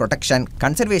environmental protection,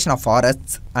 conservation of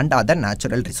forests and other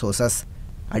natural resources.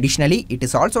 Additionally, it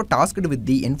is also tasked with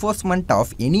the enforcement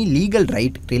of any legal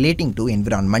right relating to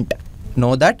environment.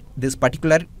 Know that this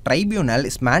particular tribunal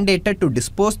is mandated to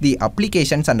dispose the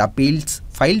applications and appeals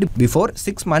filed before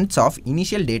 6 months of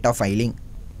initial date of filing.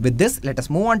 With this, let us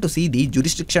move on to see the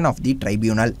jurisdiction of the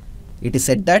tribunal. It is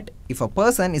said that if a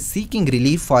person is seeking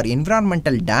relief for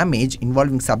environmental damage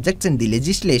involving subjects in the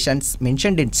legislations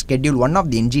mentioned in Schedule 1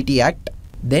 of the NGT Act,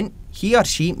 then he or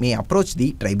she may approach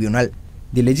the tribunal.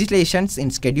 The legislations in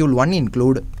Schedule 1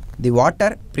 include the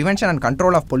Water Prevention and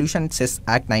Control of Pollution Cess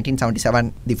Act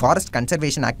 1977, the Forest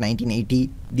Conservation Act 1980,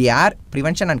 the Air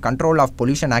Prevention and Control of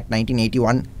Pollution Act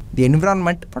 1981, the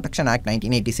Environment Protection Act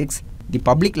 1986, the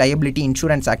Public Liability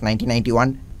Insurance Act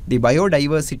 1991, the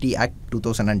Biodiversity Act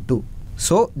 2002.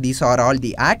 So, these are all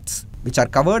the acts which are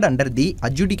covered under the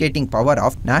adjudicating power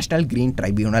of National Green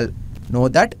Tribunal. Know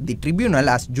that the tribunal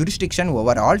has jurisdiction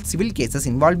over all civil cases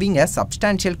involving a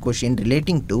substantial question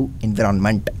relating to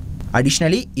environment.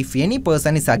 Additionally, if any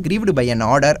person is aggrieved by an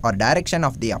order or direction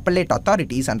of the appellate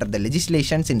authorities under the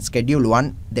legislations in Schedule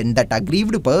 1, then that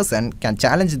aggrieved person can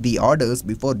challenge the orders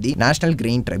before the National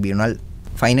Green Tribunal.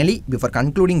 Finally, before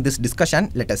concluding this discussion,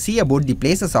 let us see about the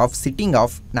places of sitting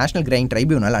of National Green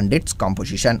Tribunal and its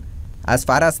composition. As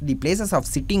far as the places of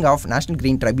sitting of National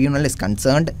Green Tribunal is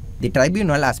concerned, the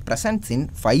tribunal has presence in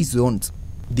 5 zones.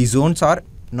 The zones are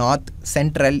North,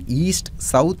 Central, East,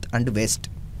 South and West.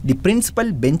 The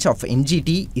principal bench of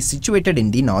NGT is situated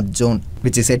in the North Zone,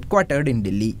 which is headquartered in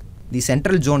Delhi. The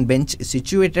Central Zone bench is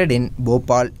situated in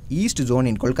Bhopal, East Zone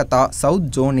in Kolkata,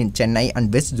 South Zone in Chennai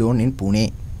and West Zone in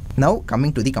Pune. Now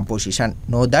coming to the composition,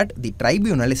 know that the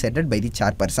tribunal is headed by the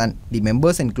chairperson. The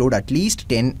members include at least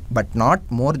 10 but not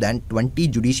more than 20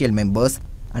 judicial members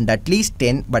and at least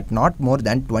 10 but not more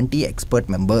than 20 expert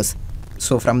members.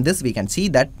 So from this we can see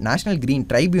that National Green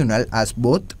Tribunal has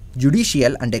both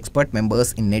judicial and expert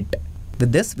members in it.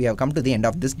 With this, we have come to the end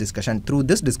of this discussion. Through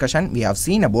this discussion, we have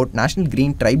seen about National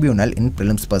Green Tribunal in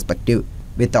prelims perspective.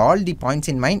 With all the points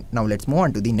in mind, now let's move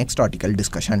on to the next article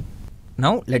discussion.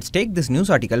 Now let's take this news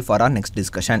article for our next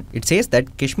discussion. It says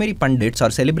that Kashmiri Pandits are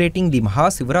celebrating the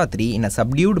Mahasivaratri in a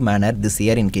subdued manner this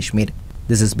year in Kashmir.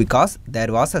 This is because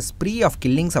there was a spree of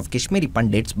killings of Kashmiri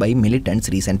Pandits by militants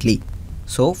recently.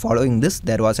 So, following this,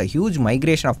 there was a huge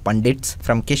migration of Pandits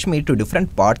from Kashmir to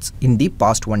different parts in the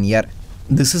past 1 year.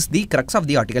 This is the crux of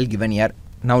the article given here.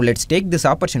 Now, let's take this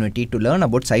opportunity to learn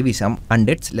about Saivism and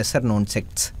its lesser known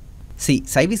sects. See,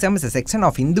 Saivism is a section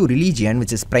of Hindu religion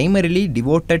which is primarily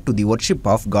devoted to the worship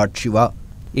of God Shiva.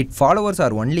 Its followers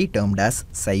are only termed as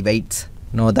Saivites.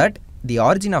 Know that the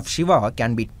origin of Shiva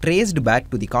can be traced back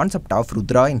to the concept of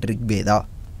Rudra in Rig Veda.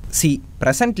 See,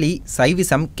 presently,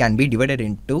 Saivism can be divided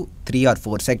into 3 or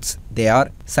 4 sects. They are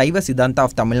Saiva Siddhanta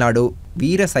of Tamil Nadu,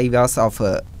 Veera Saivas of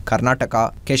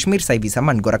Karnataka, Kashmir Saivism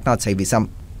and Gorakhnath Saivism.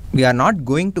 We are not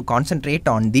going to concentrate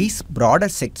on these broader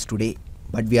sects today,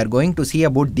 but we are going to see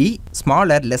about the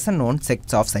smaller, lesser known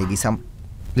sects of Saivism.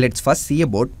 Let's first see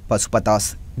about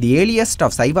Pasupatas. The earliest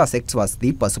of Saiva sects was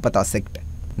the Pasupata sect.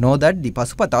 Know that the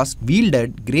Pasupatas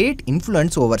wielded great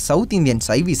influence over South Indian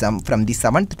Saivism from the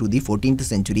 7th to the 14th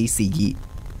century CE.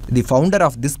 The founder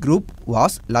of this group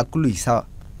was Lakulisa.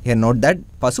 Here note that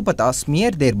Pasupatas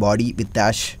smeared their body with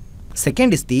ash.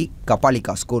 Second is the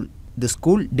Kapalika school. The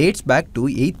school dates back to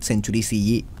 8th century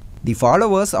CE. The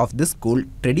followers of this school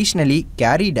traditionally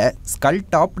carried a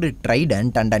skull-topped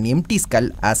trident and an empty skull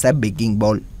as a begging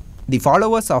bowl. The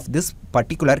followers of this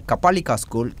particular Kapalika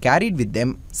school carried with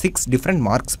them 6 different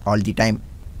marks all the time.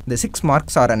 The 6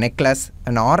 marks are a necklace,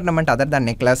 an ornament other than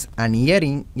necklace, an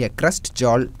earring, a crest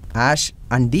jewel, ash,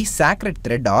 and the sacred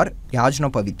thread or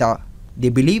Yajnopavita. They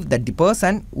believe that the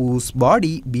person whose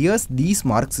body bears these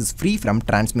marks is free from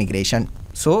transmigration.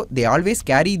 So they always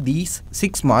carry these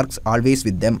 6 marks always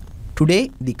with them.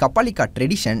 Today, the Kapalika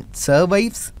tradition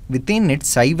survives within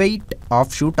its Shaivite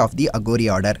offshoot of the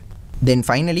Aghori order. Then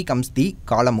finally comes the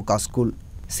Kalamukha school.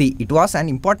 See, it was an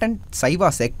important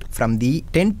Saiva sect from the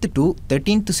 10th to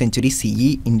 13th century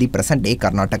CE in the present-day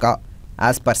Karnataka.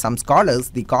 As per some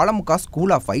scholars, the Kalamukha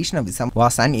school of Vaishnavism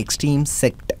was an extreme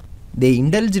sect. They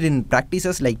indulged in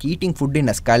practices like eating food in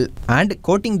a skull and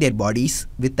coating their bodies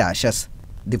with ashes.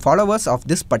 The followers of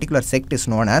this particular sect is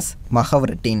known as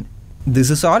Mahavratin.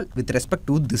 This is all with respect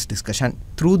to this discussion.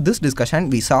 Through this discussion,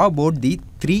 we saw about the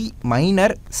three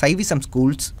minor Saivism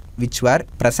schools which were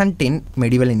present in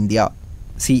medieval India.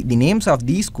 See, the names of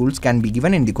these schools can be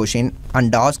given in the question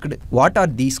and asked what are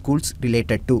these schools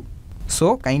related to.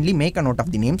 So, kindly make a note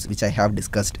of the names which I have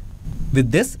discussed.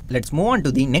 With this, let's move on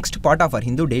to the next part of our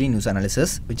Hindu daily news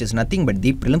analysis, which is nothing but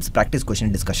the prelims practice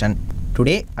question discussion.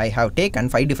 Today, I have taken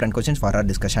 5 different questions for our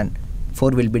discussion.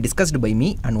 4 will be discussed by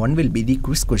me and 1 will be the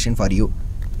quiz question for you.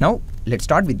 Now, let's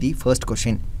start with the first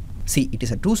question. See, it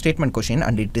is a 2-statement question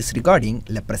and it is regarding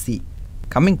leprosy.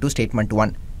 Coming to statement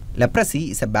 1.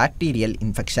 Leprosy is a bacterial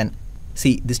infection.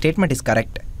 See, the statement is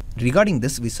correct. Regarding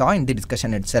this, we saw in the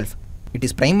discussion itself. It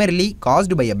is primarily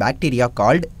caused by a bacteria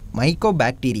called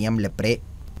Mycobacterium leprae.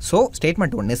 So,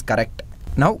 statement 1 is correct.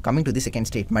 Now, coming to the second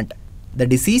statement. The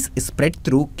disease is spread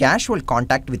through casual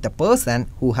contact with a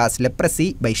person who has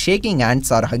leprosy by shaking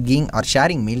hands or hugging or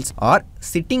sharing meals or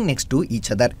sitting next to each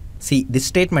other. See, this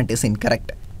statement is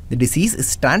incorrect. The disease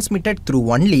is transmitted through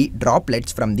only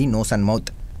droplets from the nose and mouth.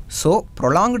 So,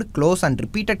 prolonged close and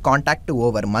repeated contact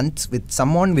over months with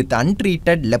someone with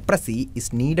untreated leprosy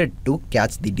is needed to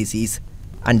catch the disease.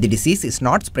 And the disease is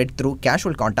not spread through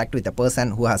casual contact with a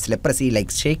person who has leprosy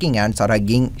like shaking hands or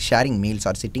hugging, sharing meals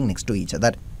or sitting next to each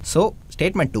other. So,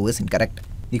 statement 2 is incorrect.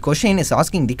 The question is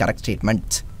asking the correct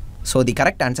statements. So, the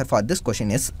correct answer for this question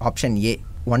is option A,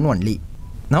 1 only.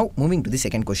 Now, moving to the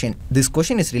second question. This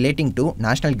question is relating to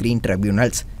National Green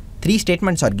Tribunals. 3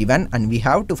 statements are given and we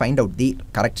have to find out the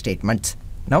correct statements.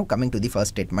 Now, coming to the first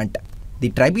statement. The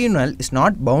tribunal is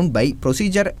not bound by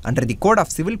procedure under the Code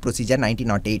of Civil Procedure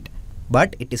 1908.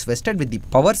 But it is vested with the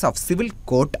powers of civil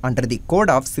court under the Code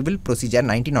of Civil Procedure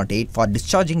 1908 for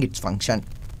discharging its function.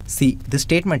 See, this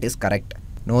statement is correct.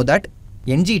 Know that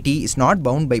NGT is not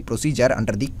bound by procedure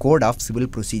under the Code of Civil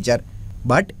Procedure,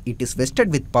 but it is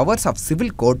vested with powers of civil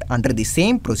court under the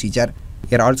same procedure.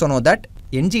 Here also know that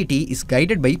NGT is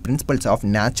guided by principles of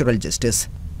natural justice.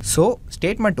 So,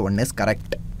 statement 1 is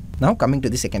correct. Now coming to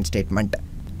the second statement.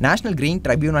 National Green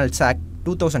Tribunals Act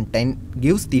 2010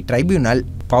 gives the tribunal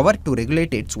power to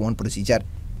regulate its own procedure.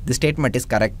 The statement is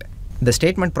correct. The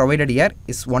statement provided here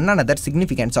is one another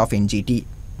significance of NGT.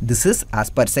 This is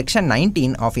as per section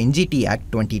 19 of NGT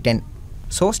Act 2010.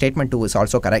 So statement 2 is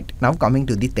also correct. Now coming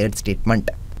to the third statement.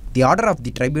 The order of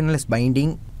the tribunal is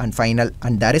binding and final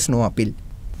and there is no appeal.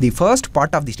 The first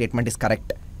part of the statement is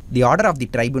correct. The order of the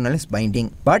tribunal is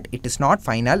binding but it is not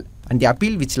final and the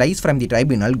appeal which lies from the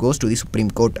tribunal goes to the Supreme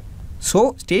Court.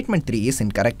 So, statement 3 is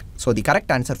incorrect. So, the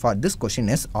correct answer for this question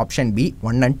is option B,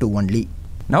 1 and 2 only.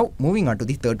 Now, moving on to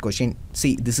the third question.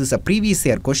 See, this is a previous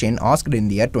year question asked in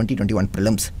the year 2021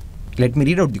 prelims. Let me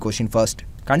read out the question first.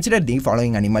 Consider the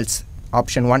following animals.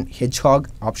 Option 1, hedgehog.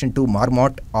 Option 2,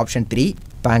 marmot. Option 3,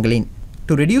 pangolin.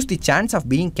 To reduce the chance of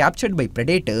being captured by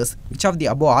predators, which of the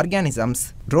above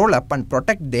organisms roll up and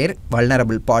protect their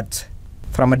vulnerable parts?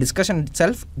 From a discussion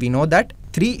itself, we know that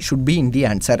 3 should be in the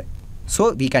answer.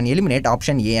 So, we can eliminate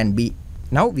option A and B.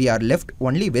 Now, we are left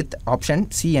only with option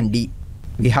C and D.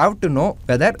 We have to know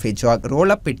whether hedgehog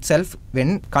roll up itself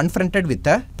when confronted with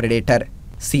a predator.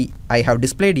 See, I have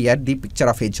displayed here the picture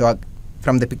of hedgehog.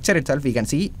 From the picture itself, we can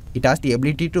see it has the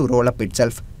ability to roll up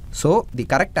itself. So, the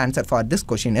correct answer for this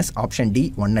question is option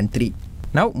D, 1 and 3.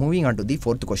 Now, moving on to the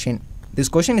fourth question. This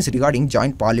question is regarding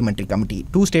Joint Parliamentary Committee.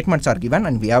 2 statements are given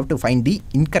and we have to find the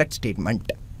incorrect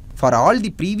statement. For all the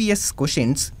previous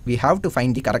questions, we have to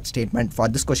find the correct statement. For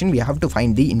this question, we have to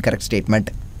find the incorrect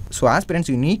statement. So, aspirants,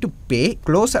 you need to pay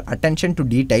closer attention to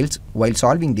details while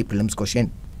solving the prelims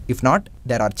question. If not,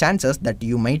 there are chances that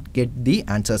you might get the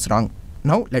answers wrong.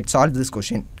 Now, let's solve this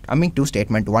question. Coming to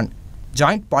statement 1.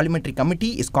 Joint Parliamentary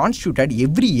Committee is constituted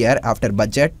every year after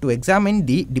budget to examine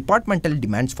the departmental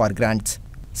demands for grants.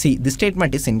 See, this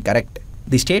statement is incorrect.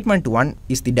 The statement 1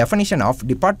 is the definition of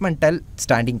departmental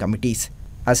standing committees.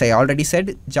 As I already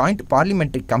said, Joint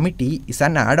Parliamentary Committee is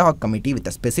an ad hoc committee with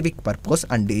a specific purpose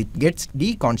and it gets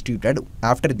deconstituted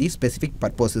after the specific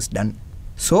purpose is done.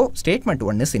 So, statement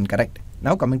 1 is incorrect.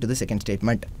 Now coming to the second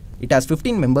statement. It has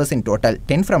 15 members in total,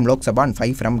 10 from Lok Sabha and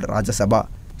 5 from Rajya Sabha.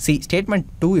 See, statement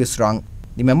 2 is wrong.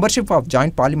 The membership of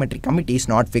Joint Parliamentary Committee is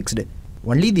not fixed.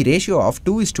 only the ratio of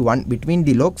 2:1 between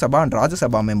the Lok Sabha and Rajya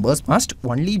Sabha members must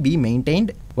only be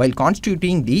maintained while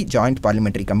constituting the joint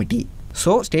parliamentary committee.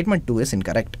 So statement 2 is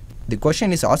incorrect. The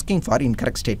question is asking for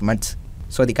incorrect statements.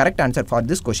 So the correct answer for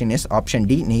this question is option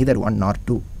D, neither 1 nor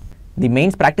 2. The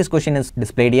mains practice question is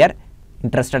displayed here.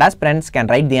 Interested aspirants can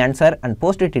write the answer and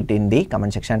post it in the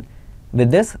comment section. With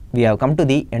this, we have come to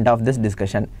the end of this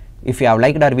discussion. If you have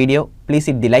liked our video, please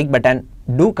hit the like button,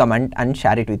 do comment and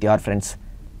share it with your friends.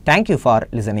 Thank you for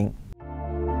listening.